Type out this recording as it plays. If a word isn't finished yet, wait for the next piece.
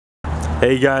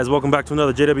Hey guys, welcome back to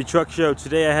another JW Truck Show.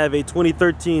 Today I have a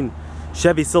 2013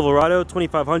 Chevy Silverado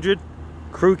 2500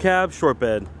 crew cab short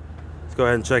bed. Let's go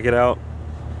ahead and check it out.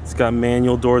 It's got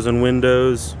manual doors and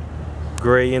windows,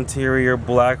 gray interior,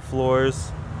 black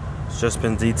floors. It's just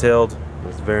been detailed.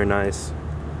 It's very nice.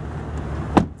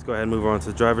 Let's go ahead and move on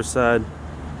to the driver's side.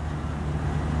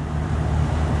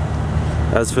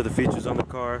 As for the features on the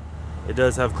car, it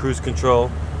does have cruise control.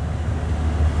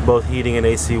 Both heating and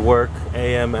AC work,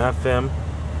 AM, FM.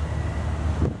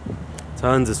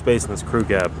 Tons of space in this crew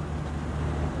cab.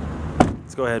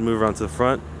 Let's go ahead and move around to the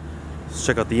front. Let's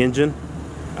check out the engine.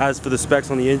 As for the specs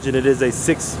on the engine, it is a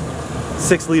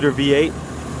 6-liter V8,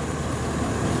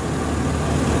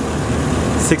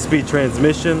 6-speed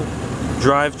transmission,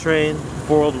 drivetrain,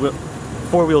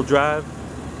 four-wheel drive,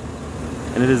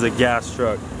 and it is a gas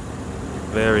truck.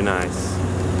 Very nice.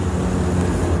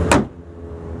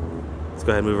 Let's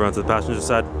go ahead and move around to the passenger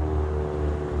side.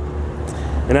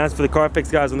 And as for the Carfax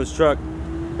guys on this truck,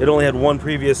 it only had one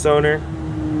previous owner,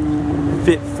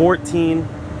 fit 14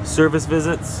 service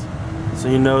visits, so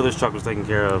you know this truck was taken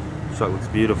care of. This truck looks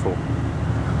beautiful.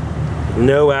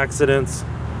 No accidents.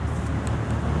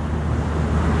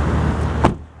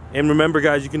 And remember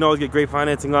guys, you can always get great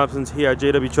financing options here at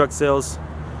JW Truck Sales.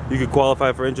 You could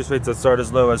qualify for interest rates that start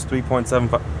as low as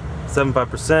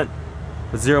 3.75%.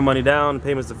 with zero money down,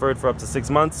 payments deferred for up to 6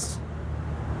 months.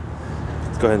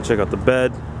 Let's go ahead and check out the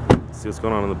bed, see what's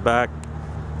going on in the back.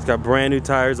 It's got brand new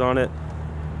tires on it.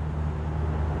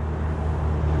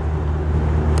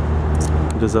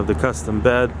 It does have the custom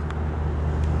bed,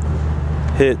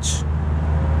 hitch.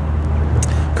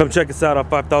 Come check us out on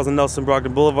 5000 Nelson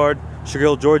Brogdon Boulevard, Sugar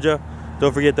Hill, Georgia.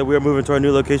 Don't forget that we are moving to our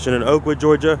new location in Oakwood,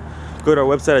 Georgia. Go to our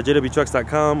website at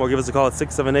jwtrucks.com or give us a call at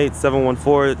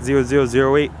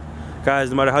 678-714-0008.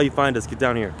 Guys, no matter how you find us, get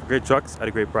down here. Great trucks at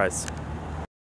a great price.